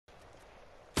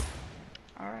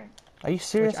Alright. Are you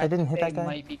serious? I didn't hit that guy?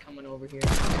 Might be coming over here.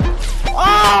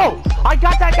 Oh! I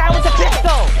got that guy with the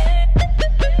pistol!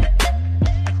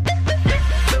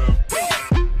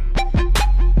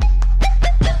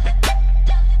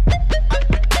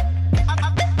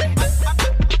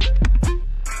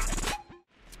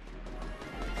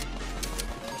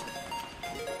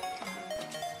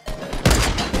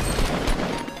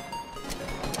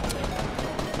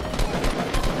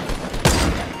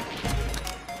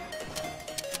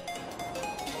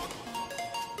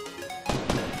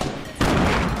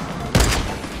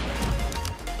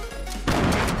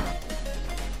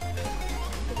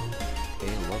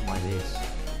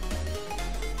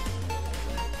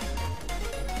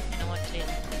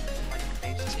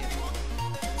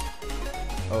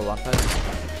 Oh, long time.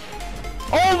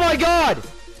 Oh my god!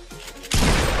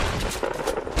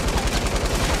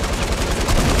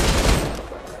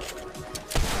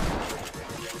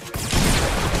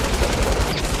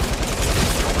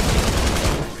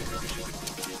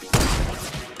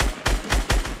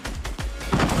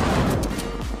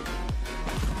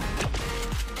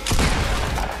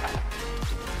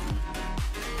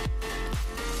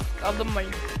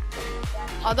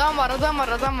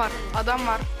 Adam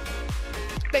var.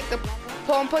 Bekle.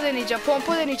 Pompa deneyeceğim.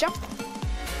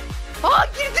 Aa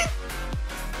girdi.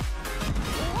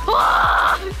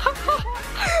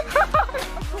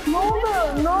 Ne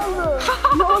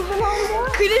oldu?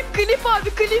 Klip abi,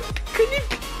 klip.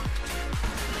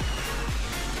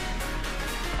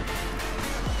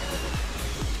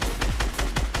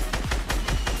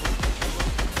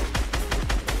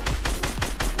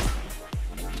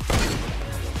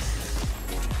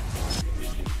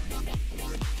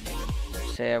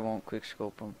 Say I won't quick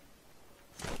scope him.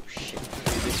 Oh shit.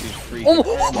 Dude, this is freaking.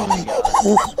 Oh my god.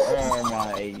 Oh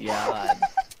my god.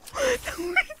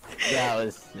 That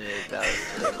was sick.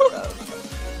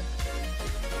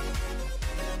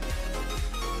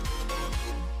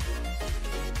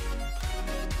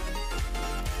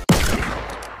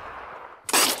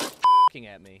 Looking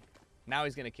at me. Now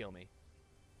he's gonna kill me.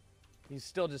 He's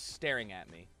still just staring at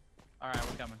me. Alright,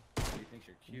 we're coming. He thinks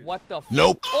you're cute. What the f—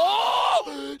 Nope. Oh!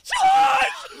 John!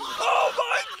 Oh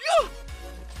my god!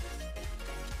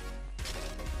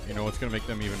 You know what's gonna make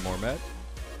them even more mad?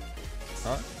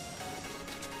 Huh?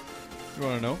 You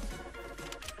wanna know?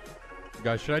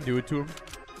 Guys, should I do it to him?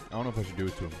 I don't know if I should do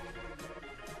it to him.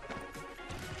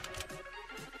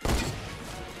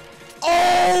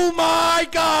 Oh my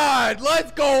god!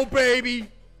 Let's go,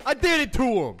 baby! I did it to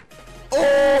him!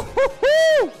 Oh!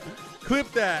 Hoo-hoo!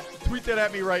 Clip that. Tweet that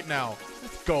at me right now.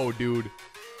 Let's go, dude.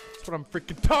 That's what I'm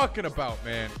freaking talking about,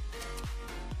 man.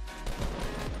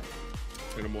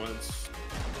 Hit him once.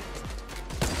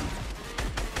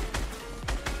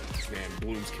 Man,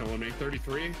 Bloom's killing me.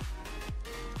 33.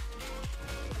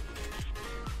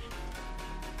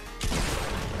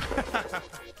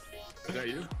 Is that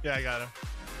you? Yeah, I got him.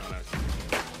 Oh, nice.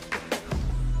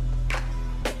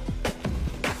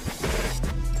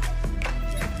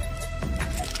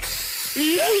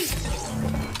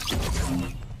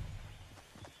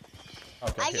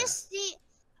 Okay, I just see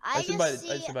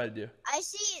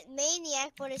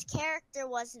Maniac, but his character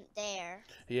wasn't there.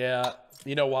 Yeah,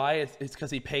 you know why? It's because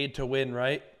he paid to win,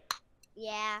 right?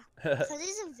 Yeah, because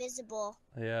he's invisible.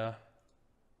 Yeah.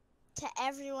 To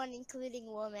everyone,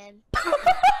 including women.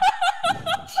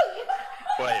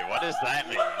 Wait, what does that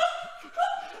mean?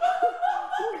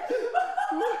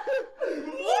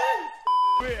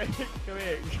 Come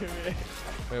here.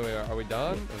 Wait, are we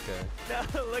done? Okay. No,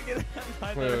 look at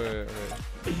that. Wait.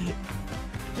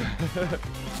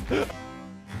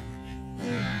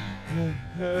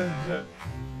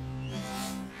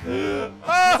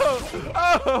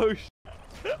 Oh!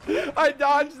 I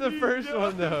dodged the first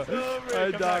one though.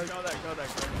 I dodged. Go back.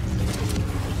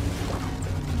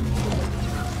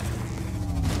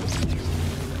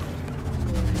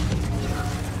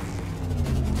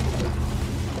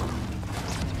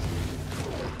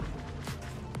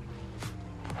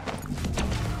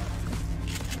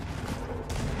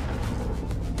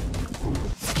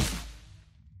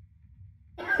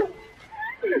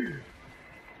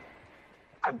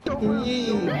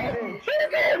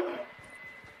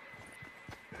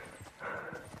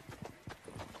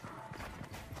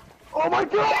 Oh my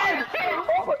god!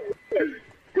 Oh my...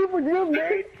 Cooper, do you have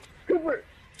nades? Cooper,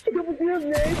 do you have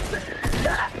nades?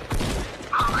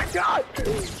 Oh my god!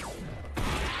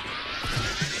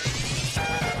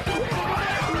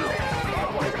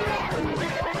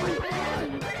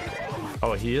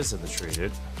 Oh, he is in the tree,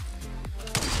 dude.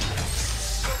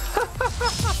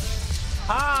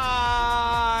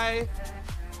 Hi!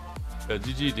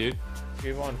 GG, dude. You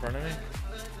have one in front of me?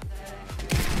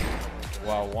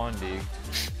 Wow, one digged.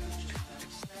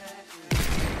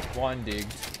 One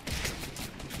digged.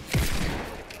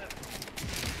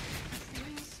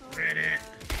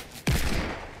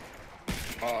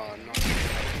 Oh, no.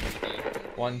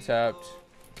 One tapped.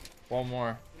 One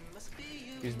more.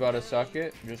 He's about to suck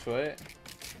it. Just wait.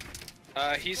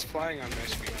 He's flying on my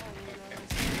screen.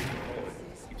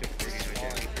 Okay.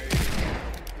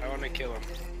 I want to kill him.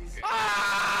 Okay.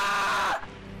 Ah!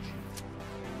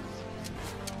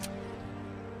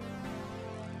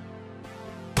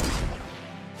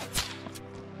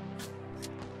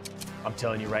 I'm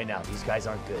telling you right now, these guys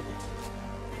aren't good.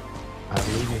 I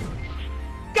believe you.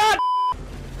 God!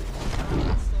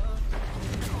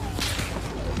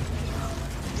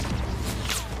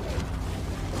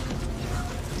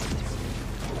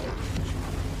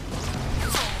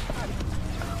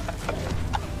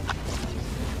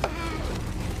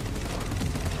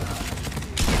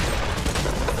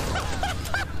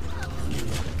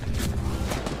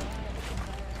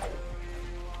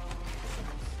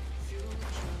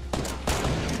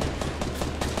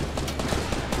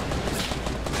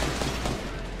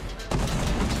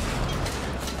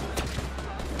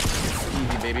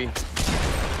 Baby.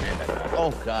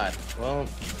 Oh God. Well.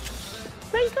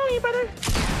 Nice knowing you, brother.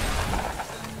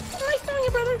 Nice knowing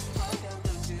you, brother.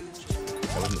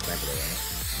 I wasn't thinking of that.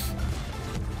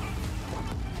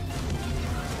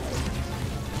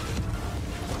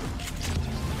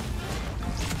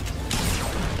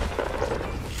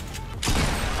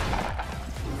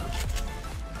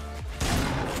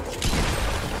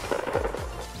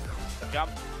 Yep.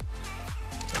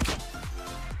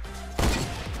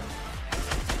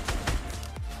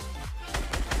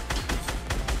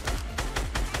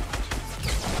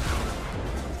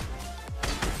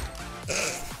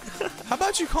 How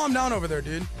about you calm down over there,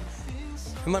 dude?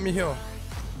 And let me heal.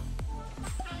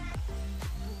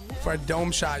 Before I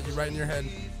dome shot you right in your head.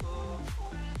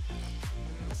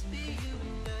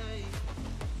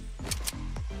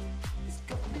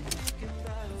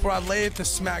 Before I layeth the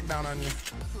smackdown on you.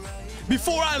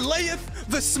 Before I layeth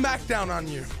the smackdown on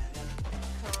you.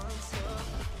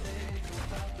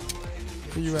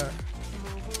 Where you at?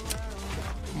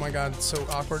 Oh my God, so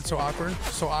awkward, so awkward,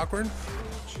 so awkward.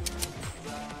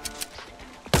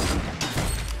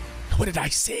 What did I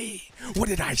say? What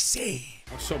did I say?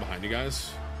 I'm so behind you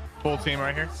guys. Full team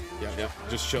right here. Yeah.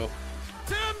 Just chill.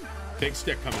 Tim! Big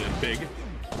stick coming in, big.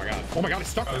 Oh my God. Oh my God, it's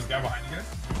stuck. Oh, this guy behind you guys?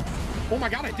 Oh my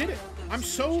God, I did it. I'm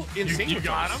so insane. You with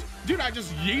got this. him? Dude, I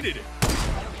just yeeted it.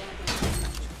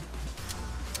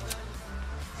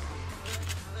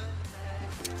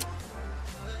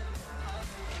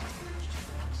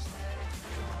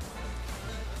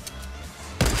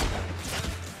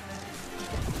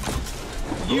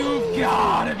 You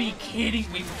gotta be kidding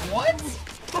me. What?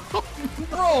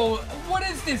 Bro, what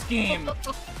is this game?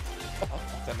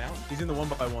 That mountain. He's in the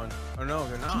 1x1. Oh no,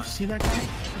 they're not. Did you see that guy?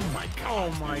 Oh my God. Oh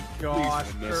my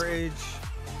gosh, courage.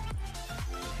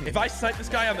 If I snipe this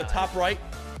guy on the top right,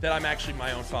 then I'm actually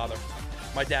my own father.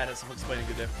 My dad has some explaining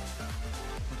to do.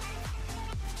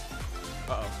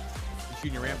 Uh-oh. You're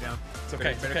shooting your ramp down. It's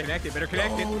okay. Better connect it. Better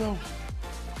connect it. Oh no.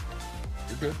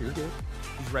 You're good. You're good.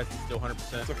 He's resting still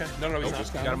 100%. It's okay. No, he's not.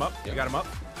 Just You got him up? Yeah. You got him up?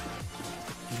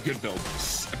 Good build.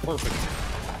 Perfect.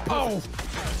 Oh!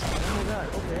 Oh God.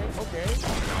 Okay.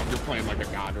 No, you're playing like a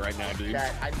god right now, dude.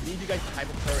 Dad, I need you guys to type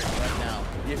of courage right now.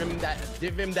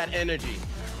 Give him that energy.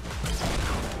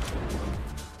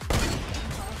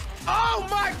 Oh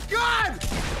my God!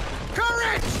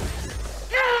 Courage!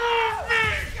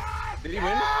 Did he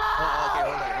win? Oh, okay,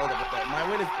 hold up. My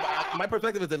win is my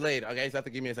perspective is delayed. Okay, so you have to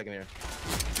give me a second here.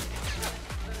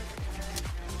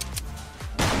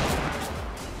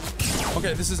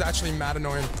 Okay, this is actually mad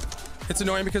annoying. It's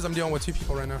annoying because I'm dealing with two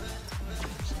people right now.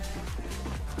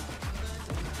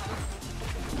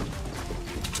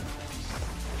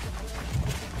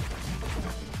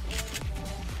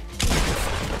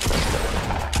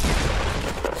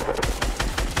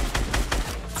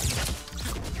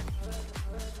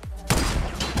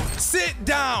 Sit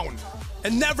down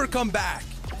and never come back.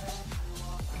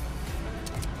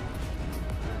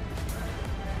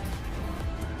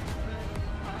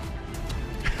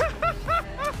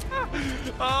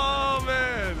 Oh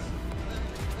man,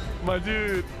 my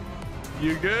dude,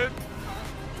 you good?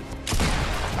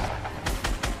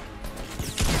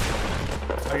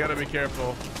 I gotta be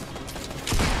careful.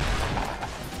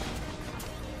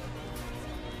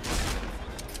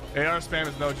 AR spam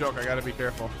is no joke. I gotta be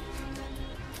careful.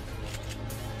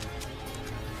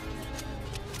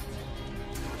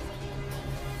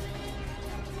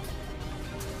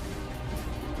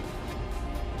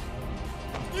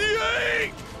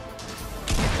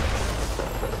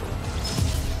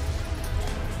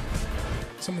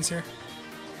 Someone's here.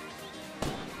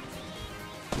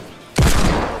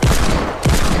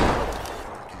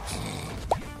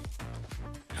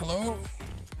 Hello?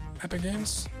 Epic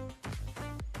Games?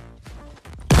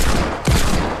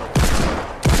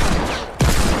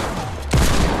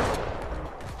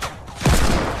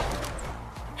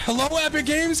 Hello, Epic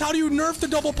Games? How do you nerf the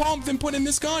double pump then put in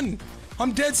this gun?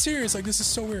 I'm dead serious. Like, this is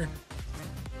so weird.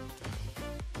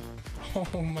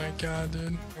 Oh my god,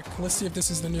 dude. Let's see if this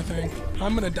is the new thing.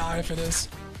 I'm gonna die if it is.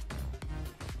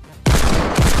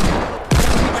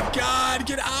 Oh my god,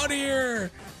 get out of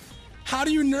here! How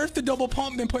do you nerf the double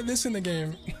pump then put this in the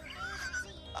game?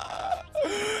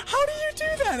 How do you do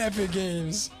that, Epic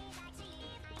Games?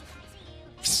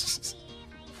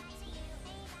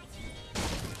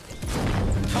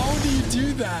 How do you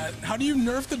do that? How do you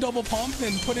nerf the double pump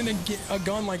and put in a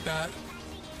gun like that?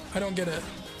 I don't get it.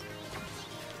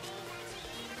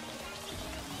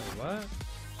 What?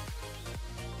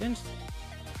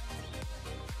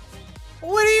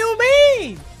 What do you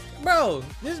mean? Bro,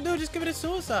 this dude just committed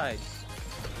suicide.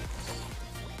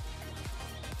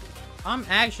 I'm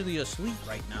actually asleep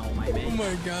right now, my man. Oh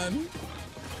my god. Look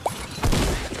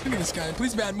at this guy.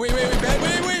 Please, bad. Wait, bad.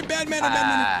 Bad man.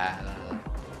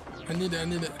 I need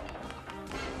it.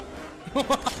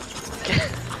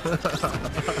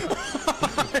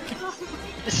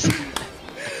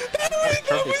 That's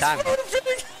perfect timing.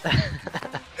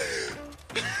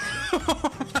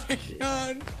 Oh my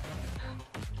god.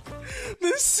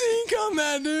 The sync on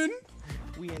that, dude.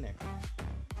 We in there.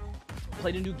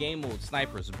 Play the new game mode,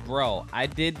 snipers. Bro, I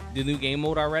did the new game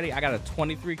mode already. I got a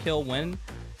 23 kill win,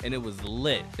 and it was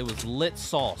lit. It was lit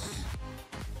sauce.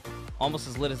 Almost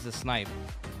as lit as the snipe.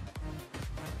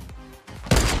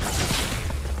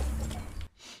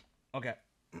 Okay.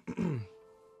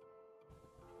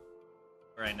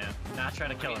 Right now. Not trying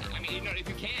to kill him. I mean, you know, if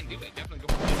you can do it, definitely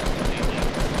go for it.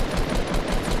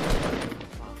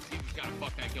 See if he's got to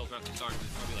fuck 10 kills right at the start. It's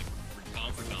probably like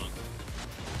for dunk.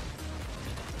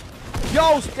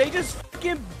 Yo, they just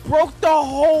fucking broke the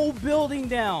whole building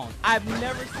down. I've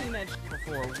never seen that shit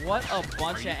before. What a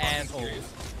bunch of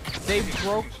assholes. They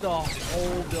broke the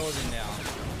whole building down.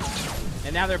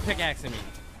 And now they're pickaxing me.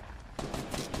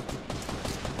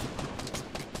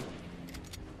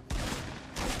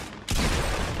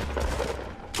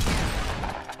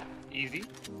 Easy.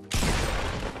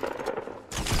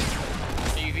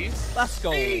 Let's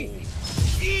go.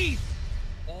 Easy.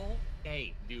 All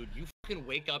day, dude. You fucking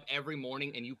wake up every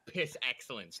morning and you piss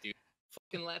excellence, dude.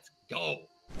 Fucking let's go.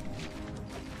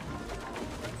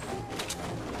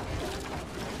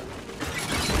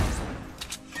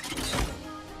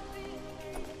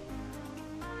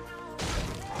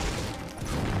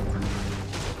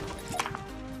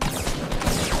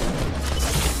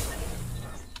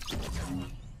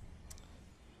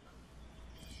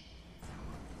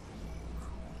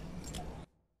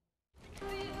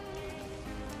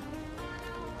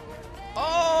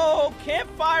 Oh,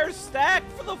 campfire stack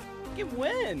for the fucking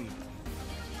win.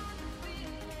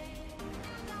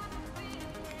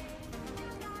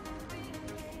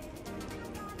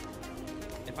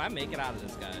 If I make it out of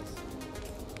this, guys.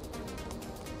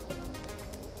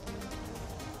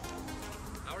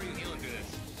 How are you healing through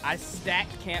this? I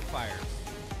stacked campfires.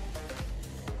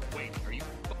 Wait, are you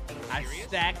fucking I serious?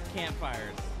 stacked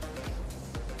campfires.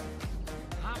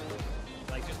 How?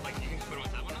 Like, just like you can just put them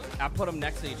on top of another? I put them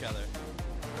next to each other.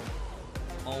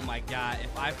 Oh my god,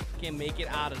 if I fucking make it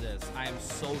out of this, I am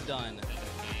so done. 10,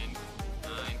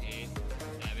 9, 8,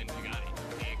 7, you got it.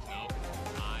 6, no.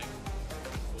 5,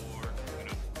 4,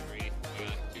 no, 3, we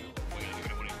got 2, we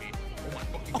got 1 HP. Oh my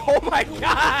fucking god. Oh my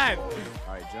god!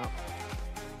 Alright, jump.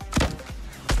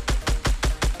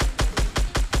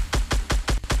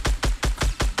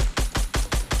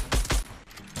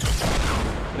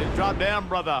 Drop down,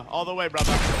 brother. All the way,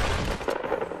 brother.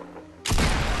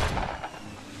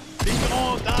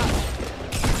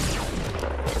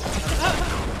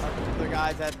 The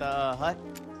guys at the hut.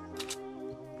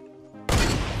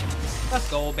 Let's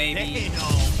go, baby.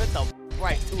 Fit the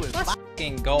right to his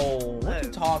Fucking goal. What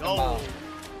you talking about?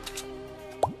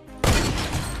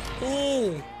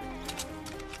 Oh.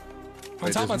 Wait,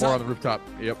 On there's top. more on the rooftop.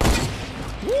 Yep.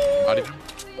 Woo! Body.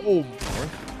 Oh.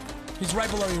 He's right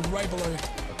below you. Right below you.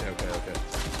 Okay.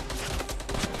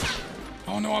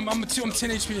 Oh no, I'm 10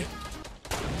 HP.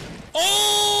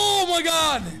 Oh my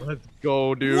god! Let's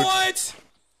go, dude. What?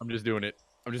 I'm just doing it.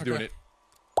 Doing it.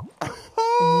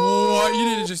 What? You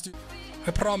need to just do.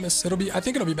 I promise. I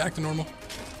think it'll be back to normal.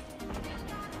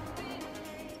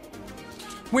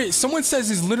 Wait, someone says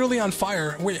he's literally on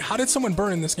fire. Wait, how did someone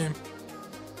burn in this game?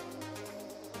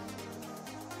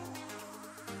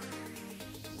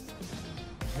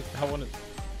 I want to.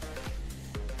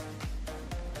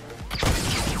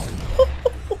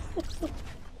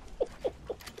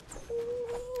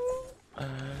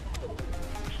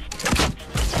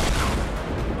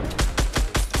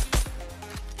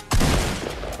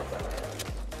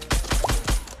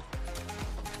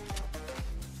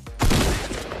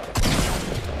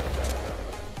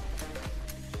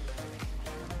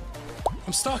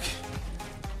 I'm stuck.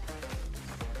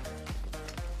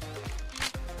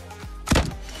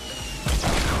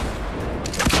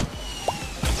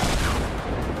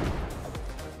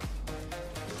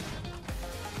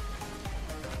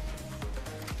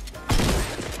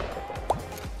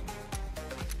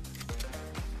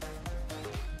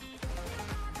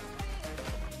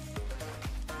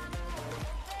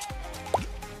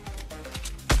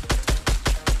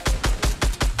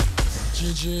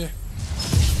 GG.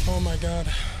 Oh my god.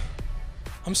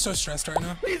 I'm so stressed right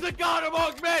now. He's a god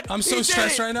among men. I'm so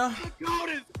stressed right now. The code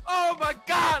is, oh my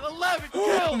god, 11 kills.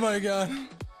 Oh my god.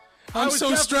 I'm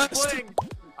so stressed.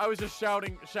 I was just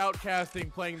shouting,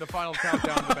 shoutcasting, playing the final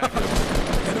countdown in the back.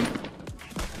 Hit him.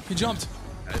 He jumped.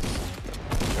 Nice.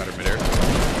 Got her midair.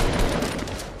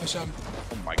 I shot him.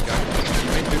 Oh my god.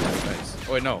 Teammate, dude. Nice.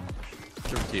 Oh wait, no.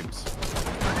 Different teams.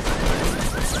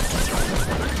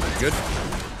 Good.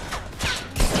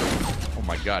 Oh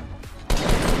my god.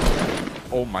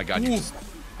 Oh my god. You just,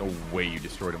 no way you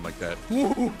destroyed him like that.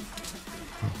 Oh,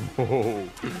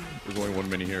 there's only 1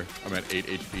 minute here. I'm at 8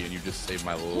 HP and you just saved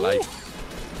my life.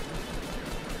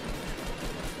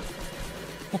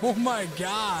 Oh my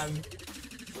god.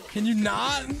 Can you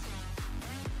not?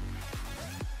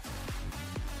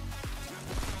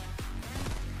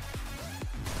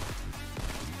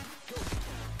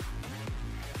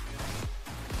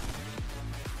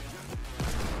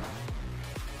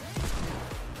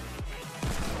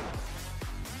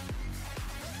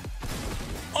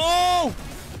 Oh!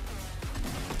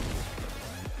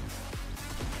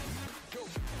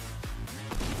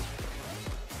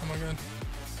 Oh my god.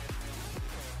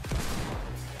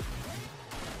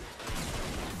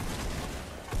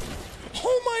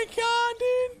 Oh my god,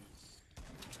 dude.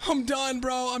 I'm done,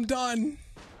 bro. I'm done.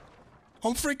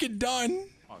 I'm freaking done.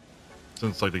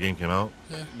 Since like the game came out?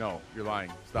 Yeah. No, you're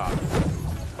lying. Stop.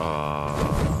 If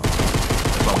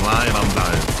I'm lying, I'm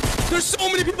dying. There's so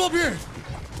many people up here.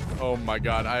 Oh my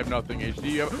god, I have nothing.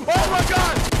 HD. You have... Oh my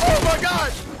god! Oh my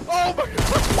god! Oh my god!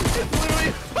 It's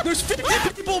literally. There's 50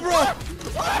 people, bro.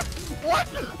 What?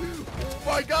 Oh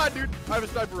my god, dude! I have a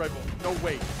sniper rifle. No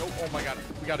way. No. Oh my god.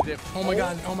 We got a dip. Oh my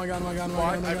god. Oh my god. Oh my god. Oh my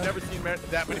god. Oh my I've god. never seen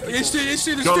that many people. HD. There's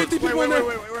 50 people in there.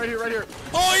 Wait, right here, right here.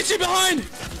 Oh, HD behind.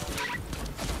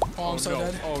 Oh, I'm so no.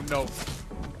 dead. Oh no.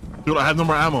 Dude, I have no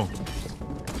more ammo.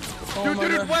 Oh Dude, my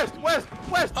god.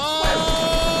 west.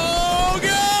 Oh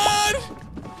god.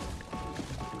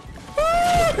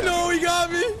 No, he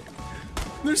got me.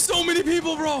 There's so many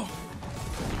people, bro. We're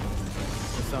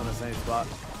still in the same spot.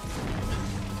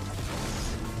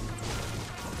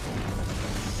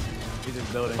 He's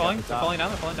just building. They're falling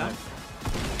down.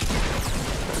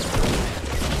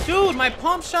 Dude, my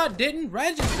pump shot didn't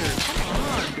register. Come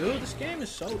on, dude. This game is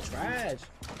so trash.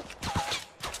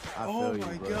 Oh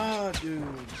my god, dude.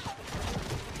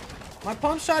 My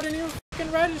pump shot didn't even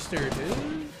fucking register,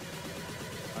 dude.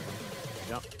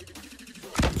 Jump.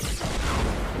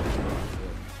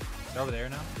 They're over there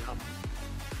now.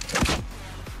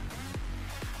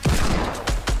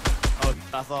 Oh,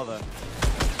 I saw that.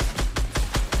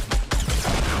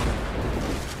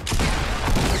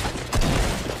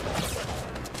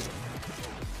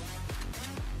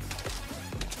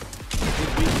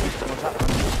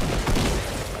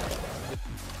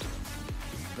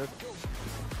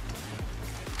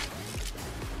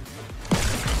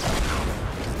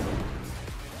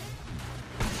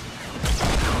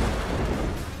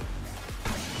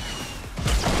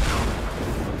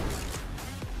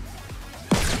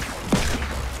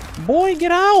 Boy,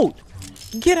 get out!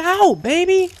 Get out,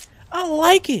 baby! I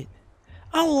like it.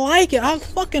 I like it. I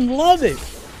fucking love it.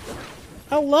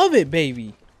 I love it,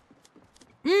 baby.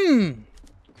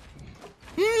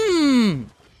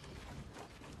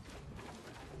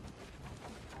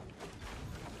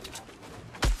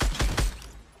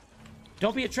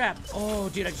 Don't be a trap. Oh,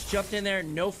 dude, I just jumped in there.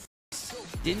 No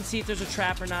didn't see if there's a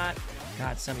trap or not.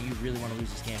 God, some of you really want to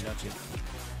lose this game, don't you?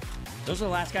 Those are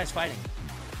the last guys fighting.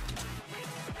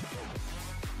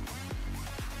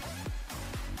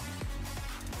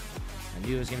 I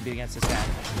knew it was going to be against this guy.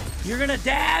 You're going to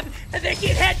dab and then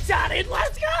get headshotted.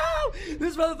 Let's go!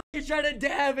 This motherfucker tried to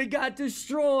dab and got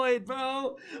destroyed,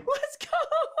 bro. Let's go!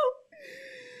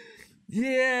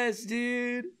 Yes,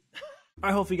 dude.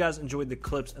 I hope you guys enjoyed the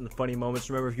clips and the funny moments.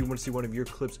 Remember, if you want to see one of your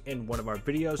clips in one of our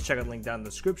videos, check out the link down in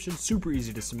the description. Super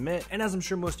easy to submit. And as I'm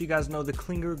sure most of you guys know, the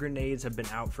Klinger grenades have been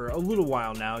out for a little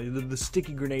while now. The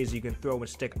sticky grenades you can throw and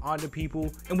stick onto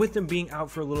people. And with them being out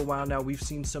for a little while now, we've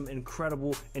seen some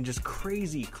incredible and just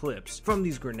crazy clips from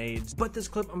these grenades. But this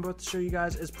clip I'm about to show you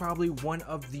guys is probably one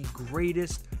of the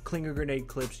greatest Klinger grenade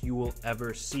clips you will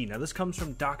ever see. Now, this comes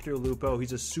from Dr. Lupo.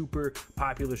 He's a super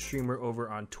popular streamer over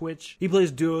on Twitch. He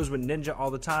plays duos with Ninja all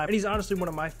the time, and he's honestly one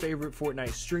of my favorite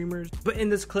Fortnite streamers. But in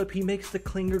this clip, he makes the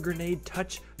Klinger grenade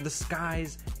touch the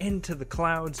skies into the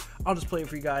clouds. I'll just play it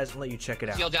for you guys and let you check it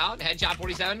out. Shield out, headshot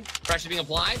 47, pressure being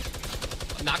applied.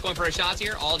 I'm not going for a shots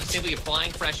here, all just simply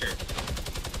applying pressure.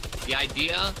 The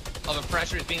idea of a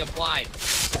pressure is being applied.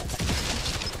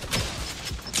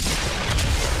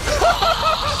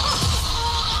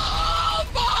 Oh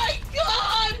my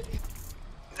god!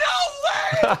 No way!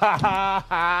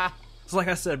 So like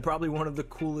I said, probably one of the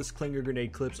coolest Klinger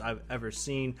grenade clips I've ever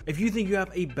seen. If you think you have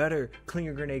a better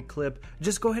Klinger grenade clip,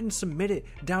 just go ahead and submit it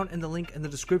down in the link in the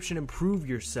description and prove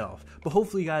yourself. But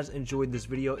hopefully you guys enjoyed this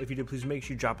video. If you did, please make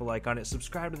sure you drop a like on it,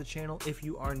 subscribe to the channel if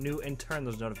you are new, and turn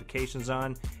those notifications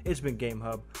on. It's been Game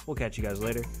Hub. We'll catch you guys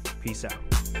later. Peace out.